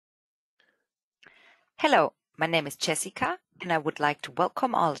Hello, my name is Jessica, and I would like to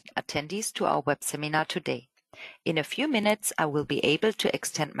welcome all attendees to our web seminar today. In a few minutes, I will be able to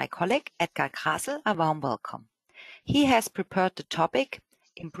extend my colleague Edgar Krasel a warm welcome. He has prepared the topic,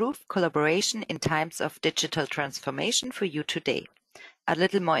 Improved Collaboration in Times of Digital Transformation for you today. A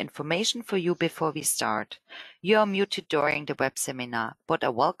little more information for you before we start. You are muted during the web seminar, but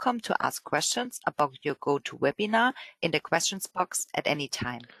are welcome to ask questions about your GoToWebinar in the questions box at any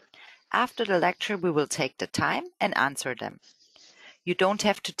time. After the lecture, we will take the time and answer them. You don't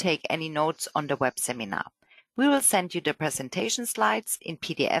have to take any notes on the web seminar. We will send you the presentation slides in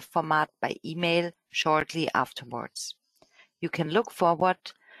PDF format by email shortly afterwards. You can look forward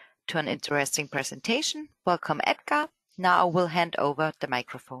to an interesting presentation. Welcome, Edgar. Now I will hand over the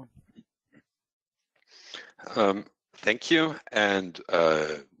microphone. Thank you, and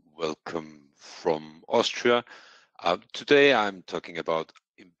welcome from Austria. Today I'm talking about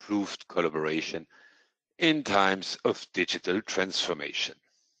improved collaboration in times of digital transformation.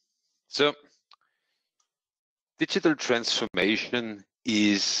 So, digital transformation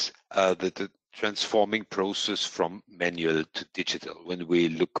is the transforming process from manual to digital. When we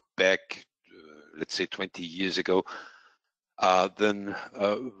look back, let's say 20 years ago, then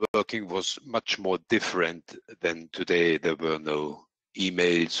working was much more different than today. There were no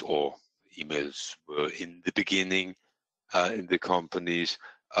emails, or emails were in the beginning in the companies,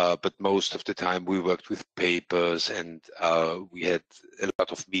 but most of the time we worked with papers, and we had a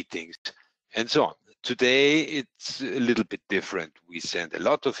lot of meetings and so on. Today it's a little bit different. We send a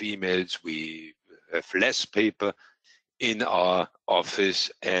lot of emails, we have less paper in our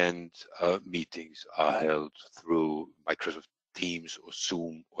office, and meetings are held through Microsoft Teams or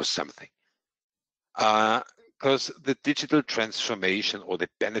Zoom or something. Because the digital transformation, or the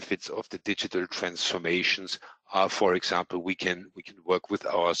benefits of the digital transformations are, for example, we can work with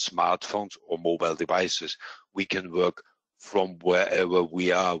our smartphones or mobile devices. We can work from wherever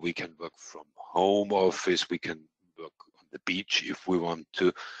we are. We can work from home office. We can work on the beach if we want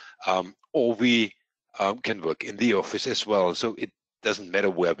to, or we can work in the office as well. So it doesn't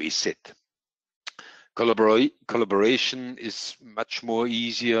matter where we sit. Collaboration is much more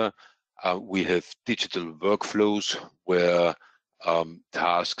easier. We have digital workflows where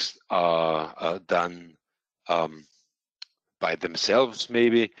tasks are done by themselves,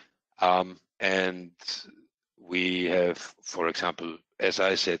 maybe, and we have, for example, as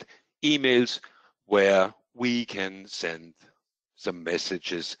I said, emails where we can send some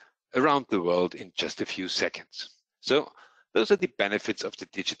messages around the world in just a few seconds. So those are the benefits of the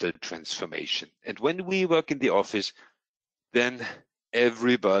digital transformation. And when we work in the office, then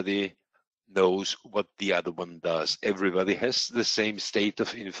everybody knows what the other one does. Everybody has the same state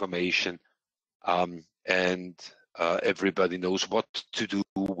of information, and everybody knows what to do,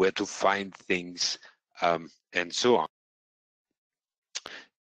 where to find things, and so on.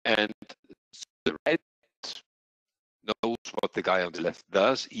 And the right knows what the guy on the left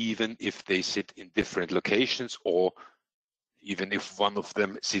does, even if they sit in different locations, or even if one of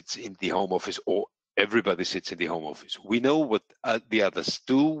them sits in the home office, or everybody sits in the home office. We know what the others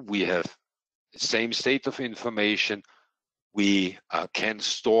do. We have the same state of information. We can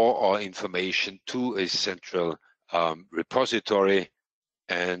store our information to a central repository,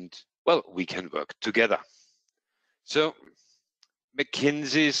 and, well, we can work together. So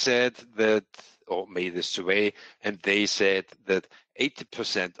McKinsey said that, or made a survey, and they said that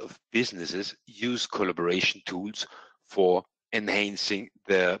 80% of businesses use collaboration tools for enhancing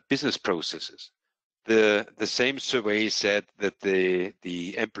their business processes. The same survey said that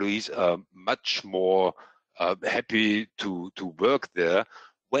the employees are much more happy to work there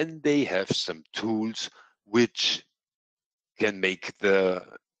when they have some tools which can make the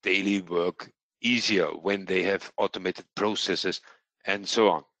daily work easier, when they have automated processes and so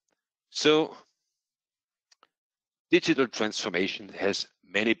on. So digital transformation has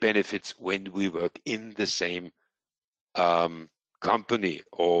many benefits when we work in the same company,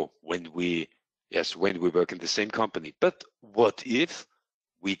 or when we work in the same company. But what if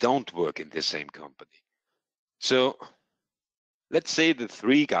we don't work in the same company? So let's say the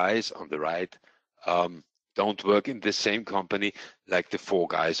three guys on the right don't work in the same company like the four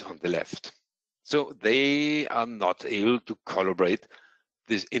guys on the left. So they are not able to collaborate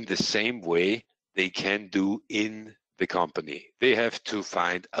this in the same way they can do in the company. They have to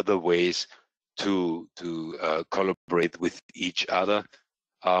find other ways to collaborate with each other.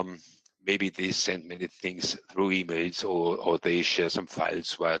 Maybe they send many things through emails, or they share some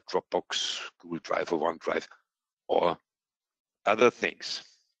files via Dropbox, Google Drive, or OneDrive, or other things.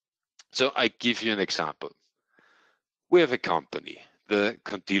 So I give you an example. We have a company. the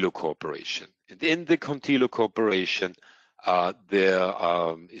Contilo Corporation. And in the Contilo Corporation, there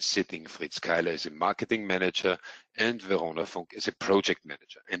is sitting Fritz Keiler as a marketing manager and Verona Funk as a project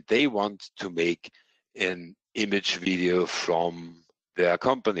manager. And they want to make an image video from their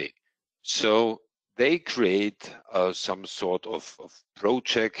company. So they create some sort of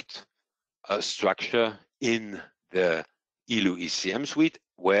project structure in the ILU ECM suite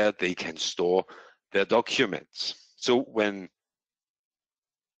where they can store their documents. So when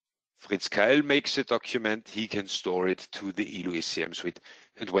Fritz Keil makes a document, he can store it to the ILU ECM suite.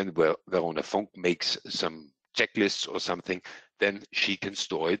 And when Verona Funk makes some checklists or something, then she can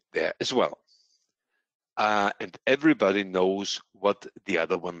store it there as well. And everybody knows what the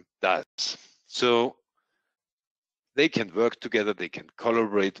other one does. So they can work together, they can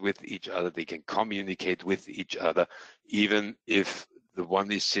collaborate with each other, they can communicate with each other, even if the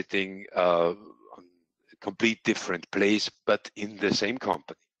one is sitting on a complete different place, but in the same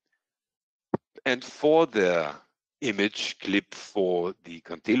company. And for the image clip for the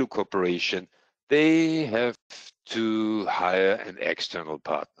Contilo Corporation, they have to hire an external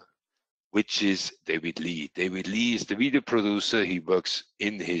partner, which is David Lee. David Lee is the video producer. He works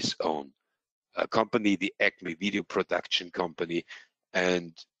in his own company, the Acme Video Production Company,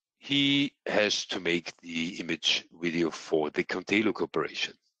 and he has to make the image video for the Contilo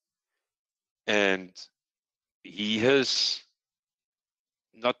Corporation. And he has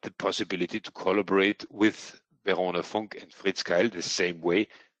not the possibility to collaborate with Verona Funk and Fritz Keil the same way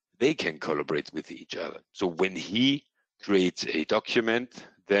they can collaborate with each other. So when he creates a document,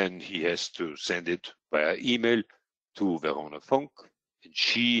 then he has to send it via email to Verona Funk, and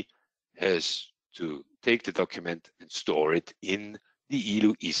she has to take the document and store it in the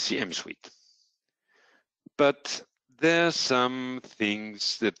ILU ECM suite. But there are some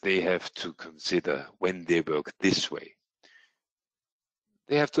things that they have to consider when they work this way.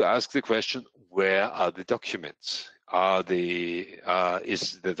 They have to ask the question, where are the documents?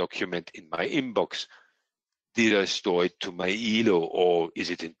 Is the document in my inbox? Did I store it to my ILO, or is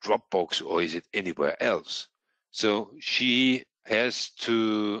it in Dropbox, or is it anywhere else? So she has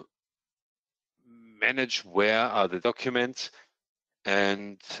to manage where are the documents,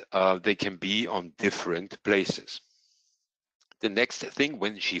 and they can be on different places. The next thing,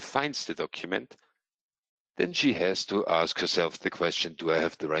 when she finds the document, then she has to ask herself the question, do I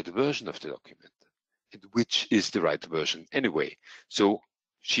have the right version of the document? And which is the right version anyway? So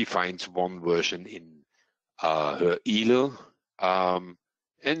she finds one version in her ILO,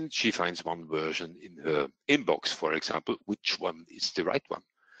 and she finds one version in her inbox, for example. Which one is the right one?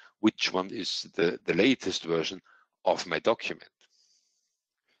 Which one is the latest version of my document?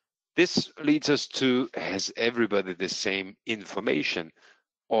 This leads us to, has everybody the same information,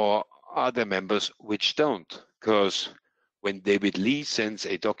 or are there members which don't? Because when David Lee sends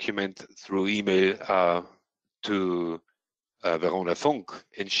a document through email to Verona Funk,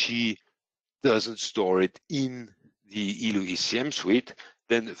 and she doesn't store it in the ILU ECM suite,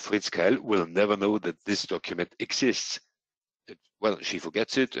 then Fritz Keil will never know that this document exists. Well, she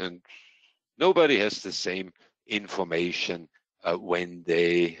forgets it, and nobody has the same information when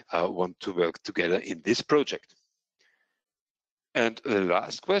they want to work together in this project. And the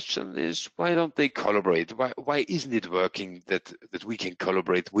last question is, why don't they collaborate? Why isn't it working that we can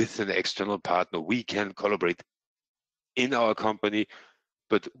collaborate with an external partner? We can collaborate in our company,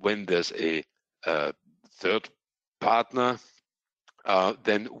 but when there's a third partner,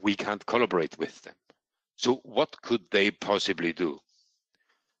 then we can't collaborate with them. So what could they possibly do?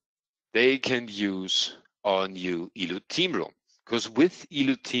 They can use our new ILU Team Room, because with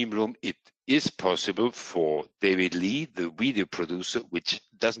ILU Team Room, it is possible for David Lee, the video producer, which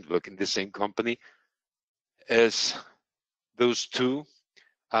doesn't work in the same company as those two,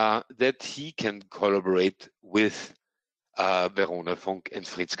 that he can collaborate with Verona Funk and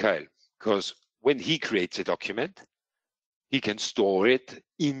Fritz Keil. Because when he creates a document, he can store it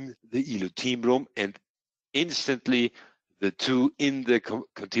in the ILU Team Room, and instantly the two in the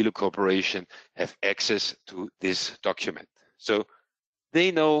Contilo Corporation have access to this document. So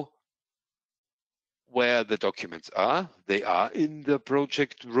they know where the documents are. They are in the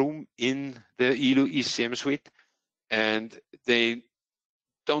project room in the ILU ECM suite, and they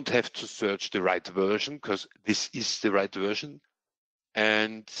don't have to search the right version, because this is the right version.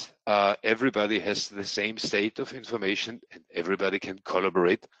 And everybody has the same state of information, and everybody can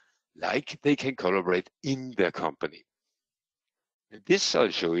collaborate like they can collaborate in their company. And this I'll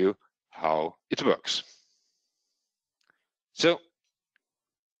show you how it works. So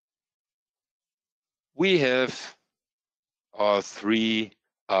we have our three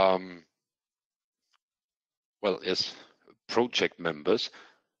project members.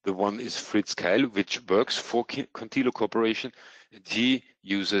 The one is Fritz Keil, which works for Contilo Corporation, and he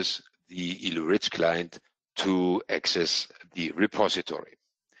uses the ILO-Rich client to access the repository.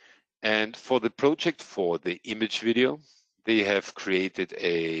 And for the project for the image video, they have created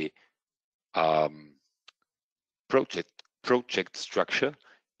a project structure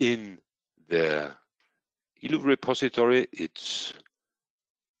in the ILO repository. It's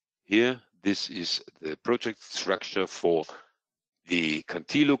here. This is the project structure for the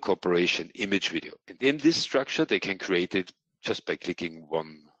Contilo Corporation image video. And in this structure, they can create it just by clicking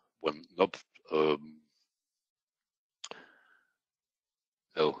one knob.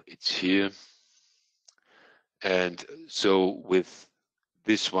 No, it's here. And so with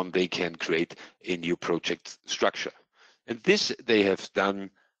this one, they can create a new project structure. And this they have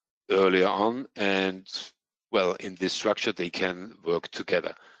done earlier on. And well, in this structure, they can work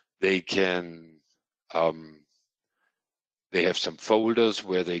together. They can, they have some folders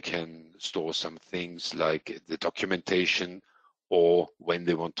where they can store some things like the documentation, or when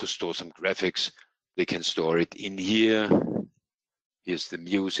they want to store some graphics, they can store it in here. Here's the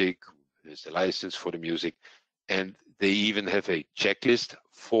music, here's the license for the music. And they even have a checklist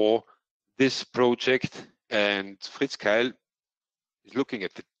for this project. And Fritz Keil is looking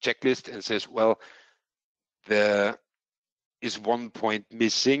at the checklist and says, well, there is one point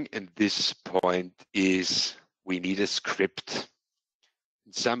missing, and this point is we need a script.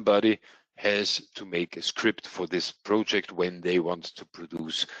 Somebody has to make a script for this project when they want to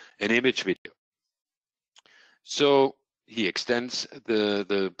produce an image video. So he extends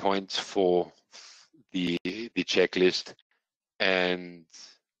the points for the checklist, and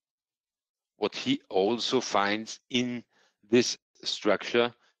what he also finds in this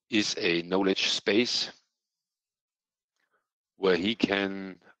structure is a knowledge space where he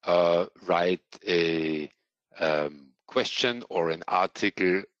can write a question or an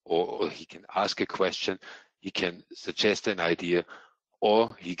article, or he can ask a question, he can suggest an idea, or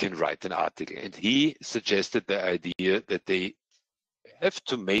he can write an article. And he suggested the idea that they have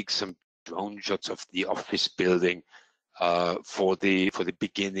to make some drone shots of the office building for the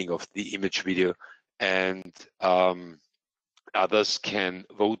beginning of the image video, and others can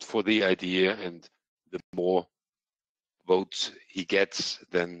vote for the idea, and the more votes he gets,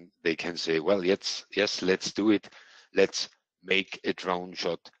 then they can say, well, yes, let's do it. Let's make a drone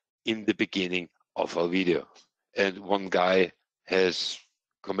shot in the beginning of our video. And one guy has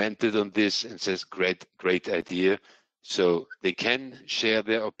commented on this and says, great idea. So they can share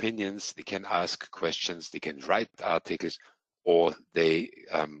their opinions, they can ask questions, they can write articles, or they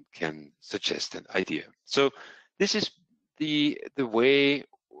can suggest an idea. So this is the way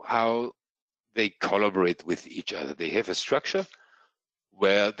how they collaborate with each other. They have a structure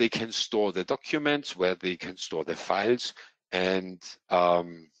where they can store the documents, where they can store the files, and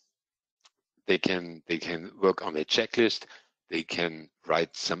they can work on a checklist. They can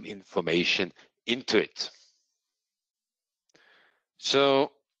write some information into it.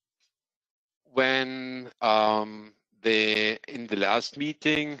 So when in the last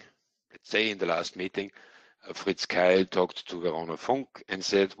meeting, let's say in the last meeting, Fritz Keil talked to Verona Funk and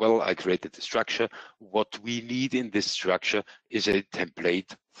said, well, I created the structure. What we need in this structure is a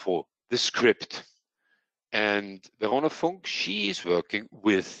template for the script. And Verona Funk, she is working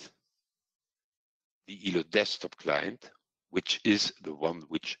with the ILO desktop client, which is the one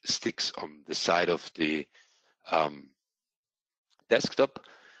which sticks on the side of the desktop.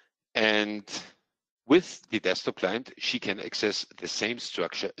 And with the desktop client, she can access the same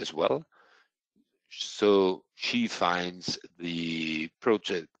structure as well. So she finds the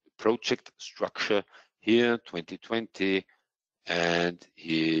project structure here, 2020, and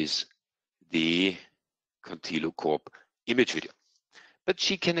here's the Contilo Corp image video. But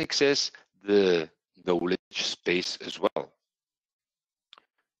she can access the knowledge space as well.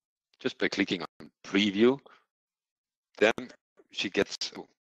 Just by clicking on preview, then she gets, oh,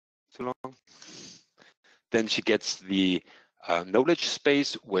 too long. Then she gets the knowledge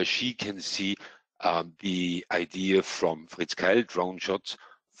space where she can see the idea from Fritz Keil, drone shots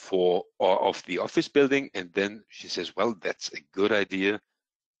of the office building, and then she says, well, that's a good idea,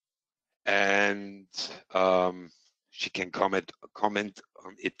 and she can comment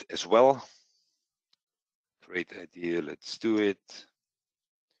on it as well. Great idea, let's do it.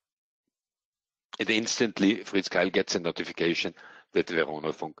 And instantly Fritz Keil gets a notification that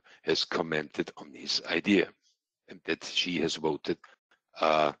Verona Funk has commented on his idea, and that she has voted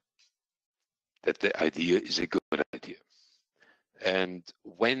that the idea is a good idea. And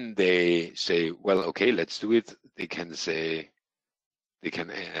when they say, well, okay, let's do it, they can say, they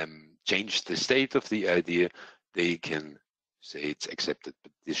can change the state of the idea, they can say it's accepted,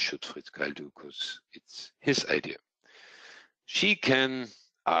 but this should Fritz Keil do because it's his idea. She can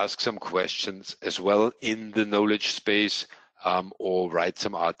ask some questions as well in the knowledge space, or write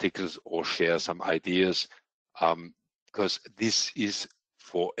some articles or share some ideas, because this is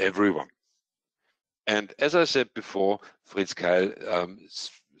for everyone. And as I said before, Fritz Keil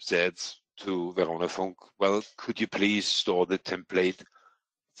said to Verona Funk, well, could you please store the template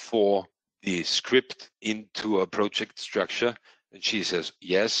for the script into a project structure? And she says,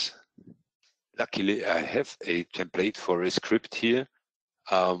 yes. Luckily, I have a template for a script here,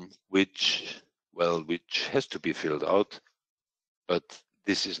 which has to be filled out. But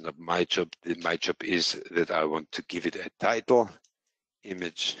this is not my job. My job is that I want to give it a title,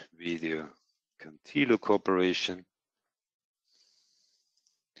 image, video, Contilo Corporation.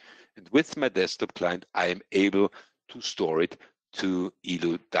 And with my desktop client, I am able to store it to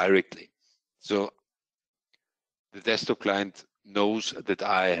Elo directly. So the desktop client knows that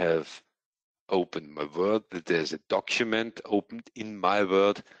I have opened my Word, that there's a document opened in my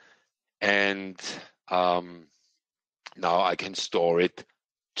Word, and now I can store it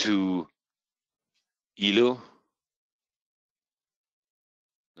to Elo.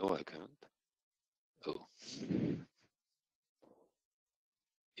 No, I can't. Oh.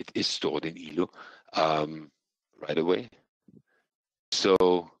 It is stored in Elo right away.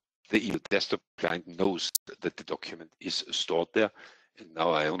 So the Elo desktop client knows that the document is stored there, and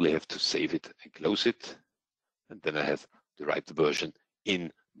now I only have to save it and close it, and then I have the right version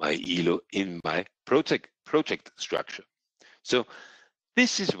in my Elo, in my project structure. So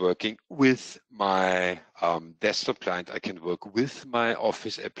this is working with my desktop client. I can work with my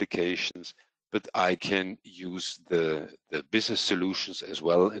Office applications, but I can use the business solutions as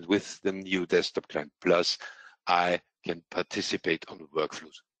well. And with the new desktop client plus, I can participate on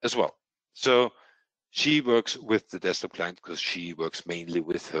workflows as well. So she works with the desktop client because she works mainly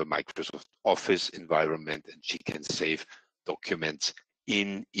with her Microsoft Office environment, and she can save documents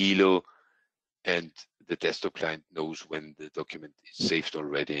in Elo, and the desktop client knows when the document is saved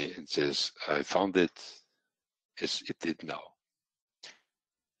already and says, I found it, as it did now.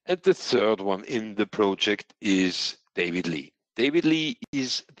 And the third one in the project is David Lee. David Lee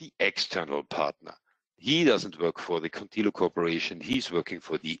is the external partner. He doesn't work for the Contilo Corporation. He's working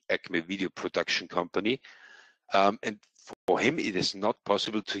for the Acme Video Production Company. And for him, it is not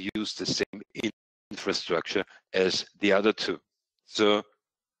possible to use the same infrastructure as the other two. So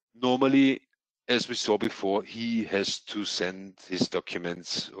normally, as we saw before, he has to send his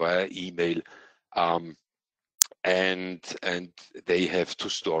documents via email, and they have to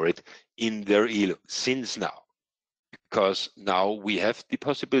store it in their Elo since now, because now we have the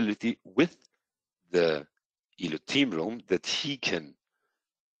possibility with the Elo team room that he gets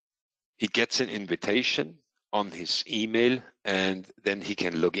an invitation on his email, and then he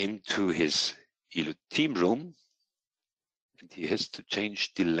can log into his Elo team room, and he has to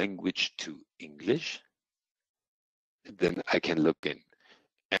change the language to English, and then I can log in.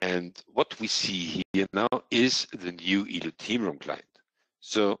 And what we see here now is the new Elo team room client.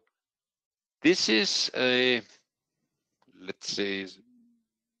 So this is a, let's say,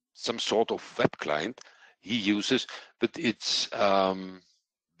 some sort of web client he uses, but it's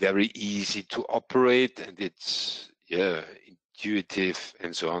very easy to operate, and it's intuitive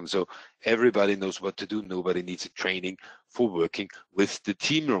and so on. So everybody knows what to do. Nobody needs a training for working with the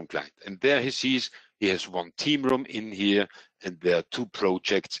team room client. And there he sees he has one team room in here, and there are two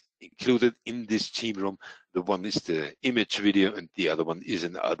projects included in this team room. The one is the image video, and the other one is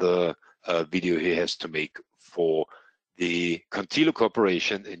another video he has to make for the Contilo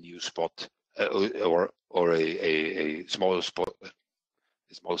Corporation, a new spot or a small spot.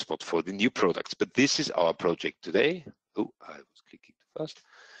 A small spot for the new products, but this is our project today. Oh, I was clicking too fast.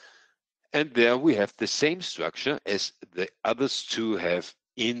 And there we have the same structure as the others two have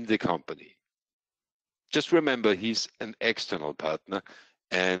in the company. Just remember, he's an external partner,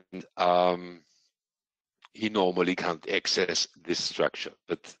 and he normally can't access this structure,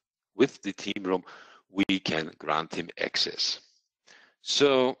 but with the team room, we can grant him access.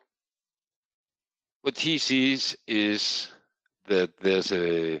 So what he sees is that there's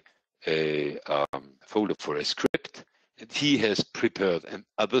a folder for a script, and he has prepared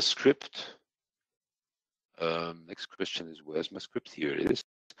another script. Next question is, where's my script? Here it is.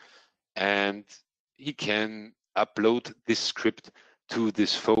 And he can upload this script to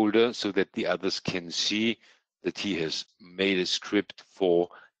this folder so that the others can see that he has made a script for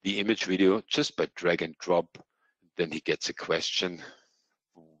the image video just by drag and drop. Then he gets a question.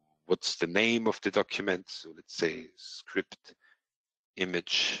 What's the name of the document? So let's say script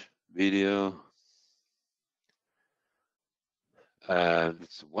image video.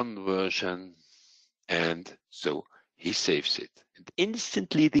 It's one version, and so he saves it. And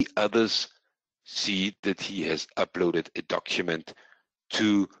instantly the others see that he has uploaded a document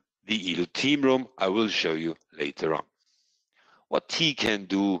to the ELO team room. I will show you later on. What he can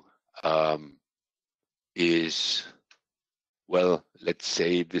do is, well, let's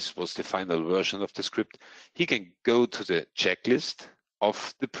say this was the final version of the script. He can go to the checklist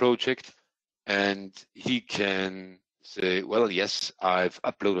of the project and he can say, well, yes, I've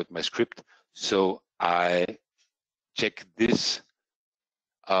uploaded my script, so I check this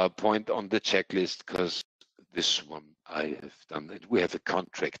point on the checklist because this one I have done. And we have a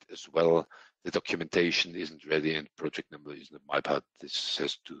contract as well. The documentation isn't ready and project number isn't my part. This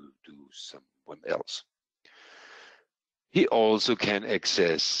has to do someone else. He also can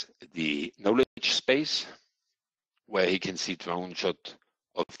access the knowledge space where he can see drone shot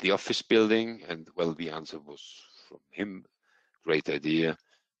of the office building. And well, the answer was from him. Great idea.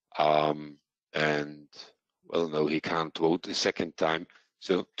 And well, no, he can't vote a second time.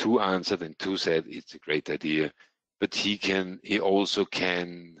 So 2 answered and 2 said it's a great idea. But he also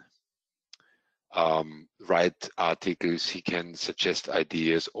can write articles, he can suggest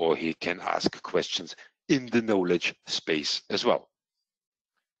ideas, or he can ask questions in the knowledge space as well.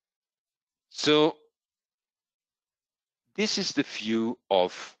 So this is the view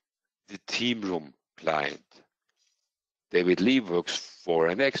of the team room client. David Lee works for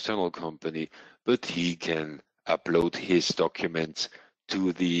an external company, but he can upload his documents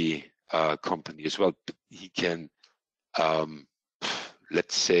to the company as well. He can,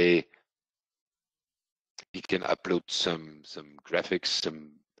 let's say, he can upload some graphics,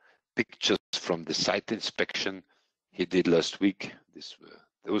 some pictures from the site inspection he did last week. These were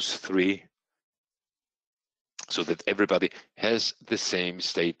those 3, so that everybody has the same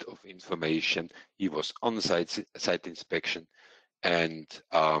state of information. He was on site inspection and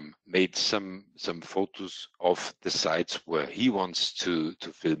made some photos of the sites where he wants to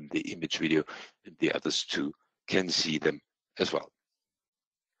film the image video, and the others too can see them as well.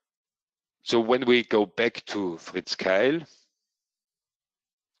 So when we go back to Fritz Keil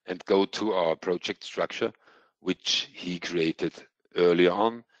and go to our project structure, which he created earlier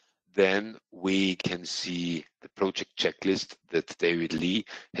on, then we can see the project checklist that David Lee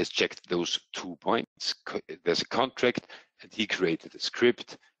has checked those 2 points. There's a contract and he created a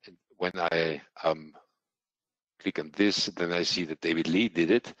script. And when I click on this, then I see that David Lee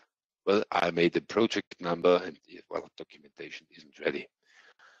did it. Well, I made the project number and well, documentation isn't ready.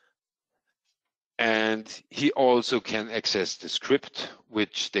 And he also can access the script,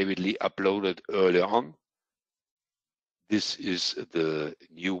 which David Lee uploaded earlier on. This is the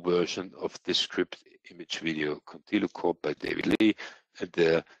new version of this script, image video Contilu Corp by David Lee. And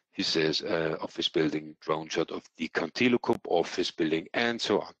there he says office building, drone shot of the Contilu Corp office building, and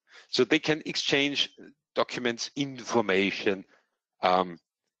so on. So they can exchange documents, information,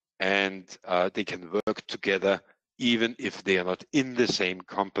 and they can work together even if they are not in the same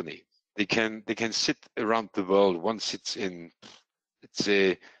company. They can sit around the world. One sits in, let's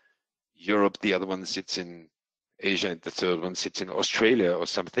say, Europe, the other one sits in Asia, and the third one sits in Australia or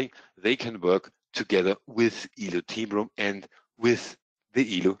something. They can work together with ELO Team Room and with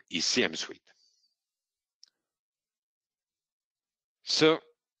the ELO ECM suite. So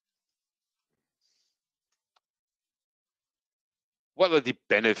what are the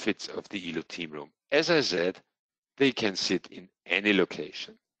benefits of the ELO Team Room? As I said, they can sit in any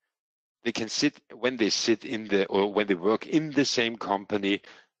location. They can sit when they sit in the, or when they work in the same company,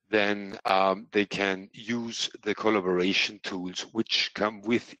 then they can use the collaboration tools which come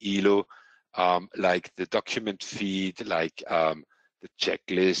with ELO, like the document feed, like the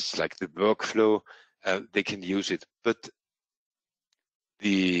checklists, like the workflow. They can use it, but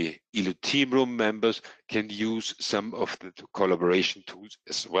the ELO team room members can use some of the collaboration tools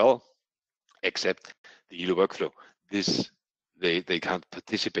as well, except the ELO workflow. This they can't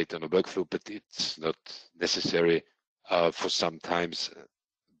participate on a workflow, but it's not necessary for sometimes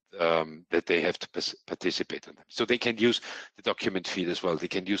that they have to participate in them. So they can use the document feed as well. They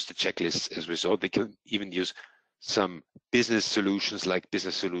can use the checklists as we saw. They can even use some business solutions like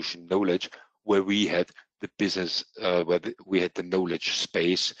business solution knowledge, where we had the business, we had the knowledge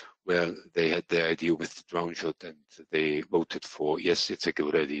space where they had the idea with the drone shot and they voted for, yes, it's a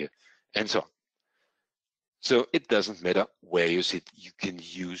good idea, and so on. So it doesn't matter where you sit, you can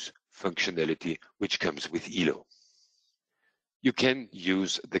use functionality which comes with ELO. You can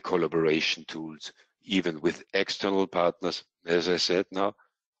use the collaboration tools even with external partners, as I said now.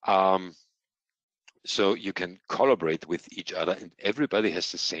 So you can collaborate with each other and everybody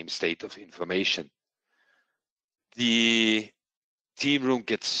has the same state of information. The team room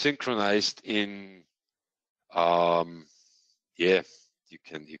gets synchronized in, yeah, you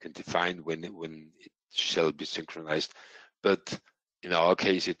can define when it shall be synchronized, but in our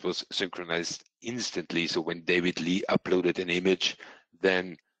case it was synchronized instantly. So when David Lee uploaded an image,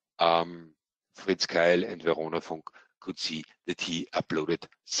 then Fritz Keil and Verona Funk could see that he uploaded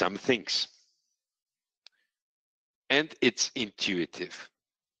some things. And it's intuitive.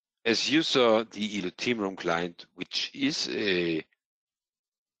 As you saw, the ELO Team Room client, which is a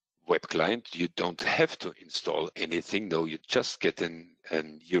web client, you don't have to install anything, though. You just get an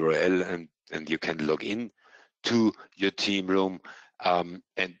URL and you can log in to your team room, and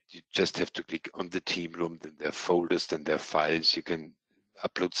you just have to click on the team room. Then there are folders, then there are files. You can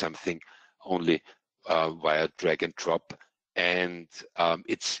upload something only via drag and drop, and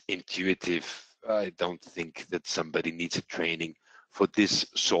it's intuitive. I don't think that somebody needs a training for this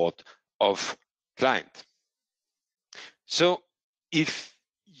sort of client. So if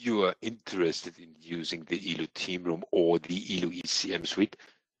you are interested in using the ELO Team Room or the ELO ECM Suite,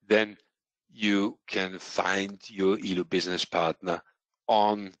 then you can find your ELO business partner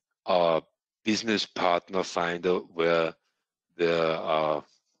on our business partner finder, where there are,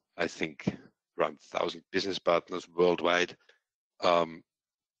 I think, around 1,000 business partners worldwide.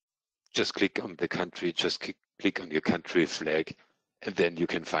 Just click on the country, just click on your country flag, and then you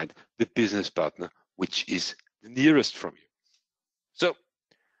can find the business partner which is the nearest from you. So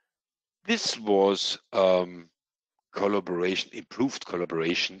this was collaboration, improved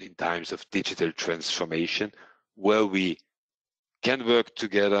collaboration in times of digital transformation, where we can work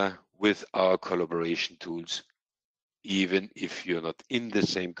together with our collaboration tools, even if you're not in the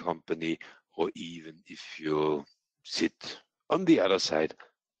same company, or even if you sit on the other side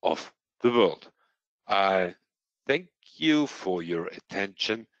of the world. I thank you for your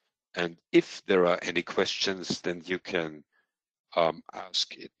attention, and if there are any questions, then you can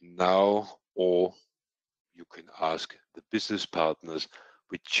ask it now, or you can ask the business partners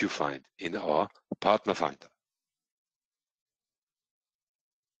which you find in our partner finder.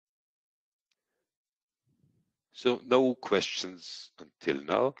 So no questions until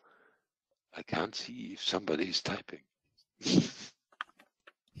now. I can't see if somebody is typing.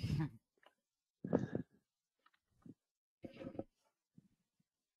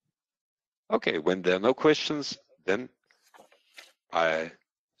 Okay, when there are no questions, then I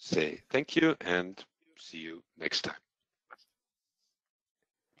say thank you and see you next time.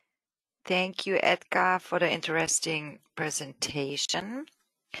 Thank you, Edgar, for the interesting presentation.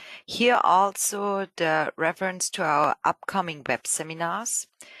 Here also the reference to our upcoming web seminars.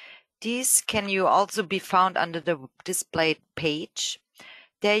 These can you also be found under the displayed page.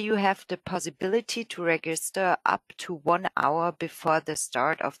 There you have the possibility to register up to 1 hour before the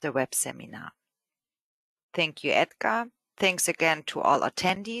start of the web seminar. Thank you, Edgar. Thanks again to all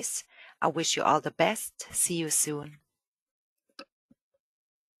attendees. I wish you all the best. See you soon.